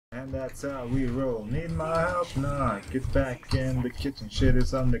And that's how we roll. Need my help? Nah, get back in the kitchen, shit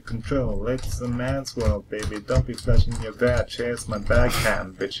is under control. It's a man's world, baby, don't be flashing your badge. Here's my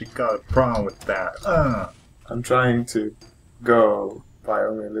backhand, bitch, you got a problem with that. I'm trying to go by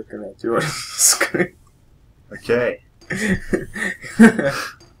only looking at your screen. Okay.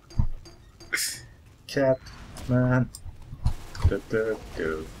 Cat, man.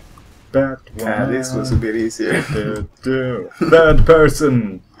 Batwoman. This was a bit easier. Bad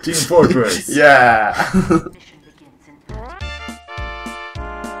person. Team Fortress. Yeah.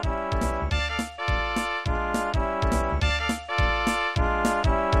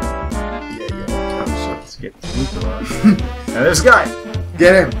 Let's get the loot on. And this guy.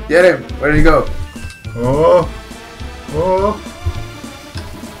 Get him. Get him. Where'd he go? Oh. Oh.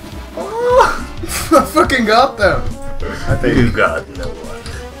 Oh. I fucking got them. I think you got no one.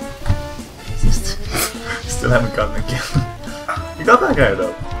 Still haven't gotten a kill. You got that guy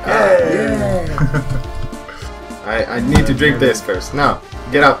though. Yay! I need to drink this first. Now,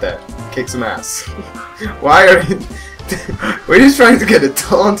 get out there. Kick some ass. Why are you... Were you trying to get a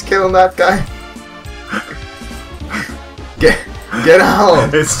taunt kill on that guy? Get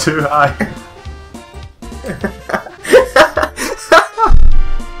out! It's too high.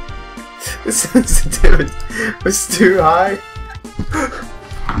 The sensitivity was too high.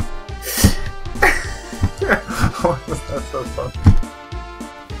 Why was that so fun?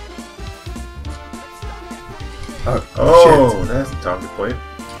 Oh, shit. That's a target for you.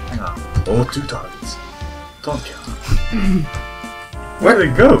 Hang on. Oh, 2 targets. Don't kill. Where'd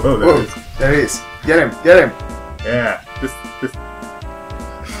it go? Oh, there it is. There he is. Get him. Get him. Yeah.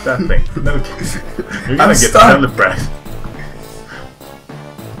 That thing. No, you're gonna get teleported.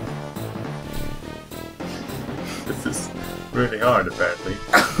 This is really hard, apparently.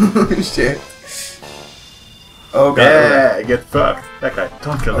 Oh shit. Oh god. Yeah, get fucked. That guy.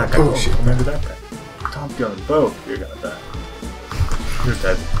 Don't kill that guy. Oh shit. Remember that guy. Don't kill them both. You're gonna die. You're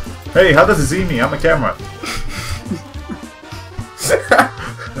dead. Hey, how does it see me? I'm a camera.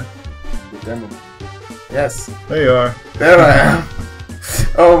 Yes. There you are. There I am.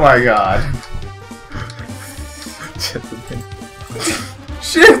 Oh my god.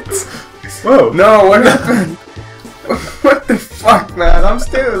 Shit! Whoa! No, what happened? What the fuck, man? I'm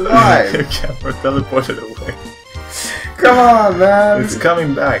still alive. Your camera teleported away. Come on, man. It's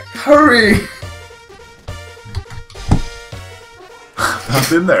coming back. Hurry! I'm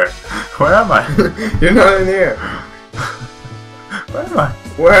not in there. Where am I? You're not in here. Where am I?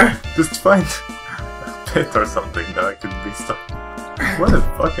 Where? Just find a pit or something that I could be stuck. Where the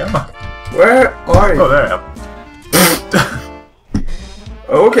fuck am I? Where are you? Oh, there I am.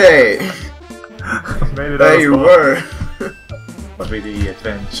 Okay. Made it There you were. 3D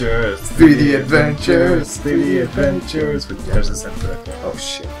adventures. 3D adventures. 3D adventures. There's a center. Oh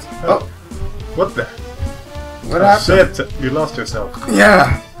shit. Oh. What the? What happened? Shit. You lost yourself.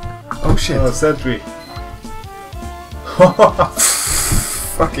 Yeah. Oh shit. Oh, sentry.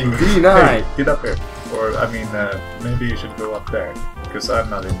 Fucking V9. Hey, get up here. Or, I mean, maybe you should go up there. Because I'm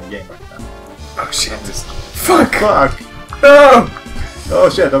not in the game right now. Oh shit. Fuck. Fuck. No. Oh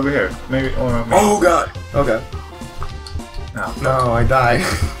shit, over here. Maybe. Oh, no, maybe. Oh god. Okay. No. No, I die.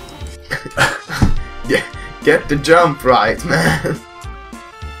 Yeah, get the jump right, man.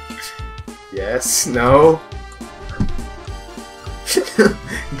 Yes, no.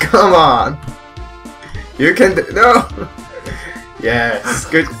 Come on. You can do— no. Yes,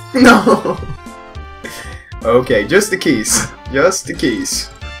 good. No. Okay, just the keys. Just the keys.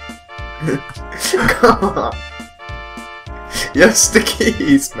 Come on. Just the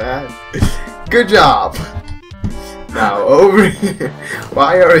keys, man. Good job. Now over here.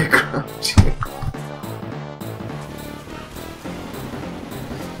 Why are you crouching?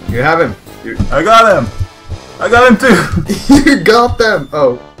 You have him. I got him! I got him too! You got them!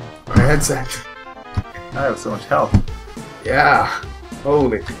 Oh, my headset. I have so much health. Yeah.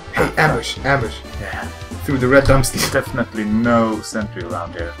 Holy. Hey, ambush, ambush. Yeah. Through the red dumpster. Definitely no sentry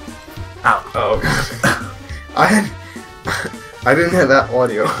around here. Ow. Oh. I didn't have that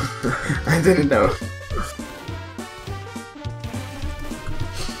audio. I didn't know.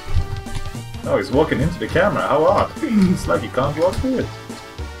 Oh, he's walking into the camera. How odd. It's like he can't walk through it.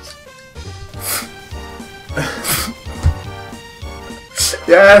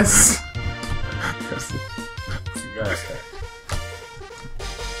 Yes!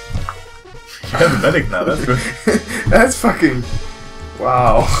 You have a medic now, that's good. That's fucking...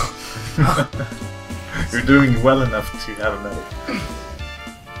 wow. You're doing well enough to have a medic.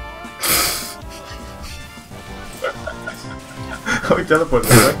 Oh, he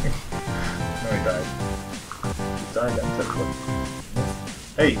teleported away. No, he died. He died and teleported.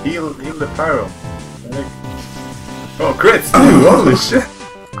 Hey, heal the pyro. Oh, crits too! Holy shit!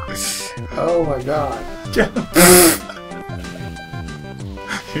 Oh my god.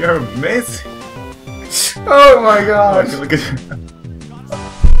 You're amazing! Oh my god. Look at you.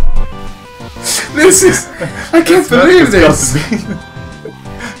 This is... I can't believe this!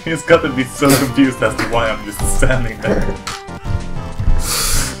 He's got to be so confused as to why I'm just standing there.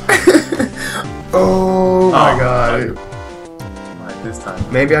 Oh my god. Alright, this time.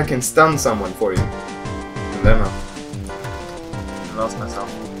 Maybe I can stun someone for you. And then I'll... I lost myself.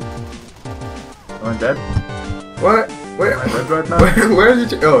 Am I dead? What? Where? Am I dead right now? Where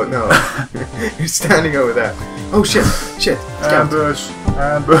did you... Oh, no. You're standing over there. Oh, shit. Shit. Ambush.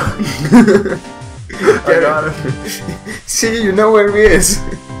 Ambush. Get it. See, you know where he is.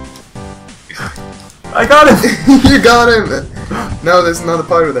 I got him! You got him! No, there's another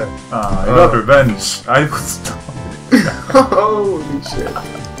pyro there. Ah, I got revenge. I was... Holy shit.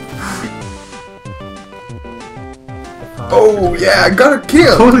 Oh yeah, I got a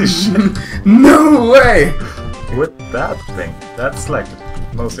kill! Holy shit! No way! With that thing, that's like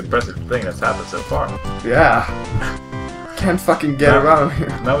the most impressive thing that's happened so far. Yeah. Can't fucking get around here.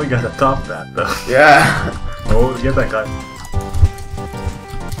 Now we gotta top that though. Yeah. Oh, get that guy.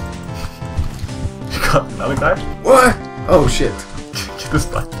 You got another guy? What? Oh shit. Get this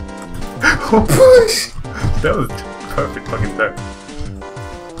guy. Push! That was perfect fucking turn.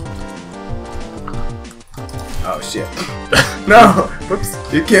 Oh shit. No! Whoops.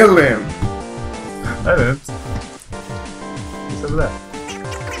 You killed him. I didn't. What's over there?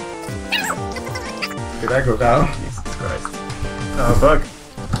 Did I go down? Jesus Christ. Oh fuck.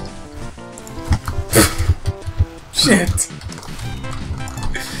 Shit.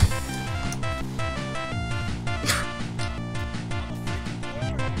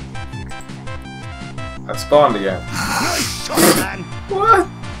 I've spawned again. What?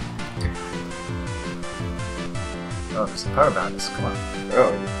 Oh, there's a power bounders. Come on.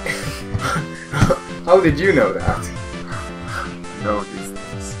 Oh. How did you know that? Know these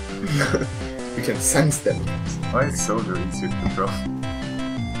things. You can sense them. Why is Soldier easier to control?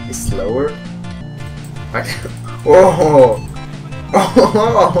 He's slower. I can. Whoa!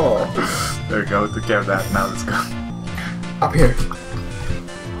 Oh! There we go, took care of that. Now let's go. Up here.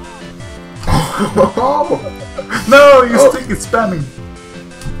 Oh! No, your stick is spamming.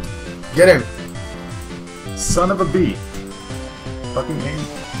 Get him! Son of a bee. Fucking aim.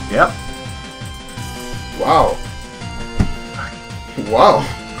 Yep. Wow. Wow.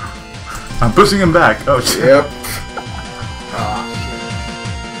 I'm pushing him back. Oh shit. Yep.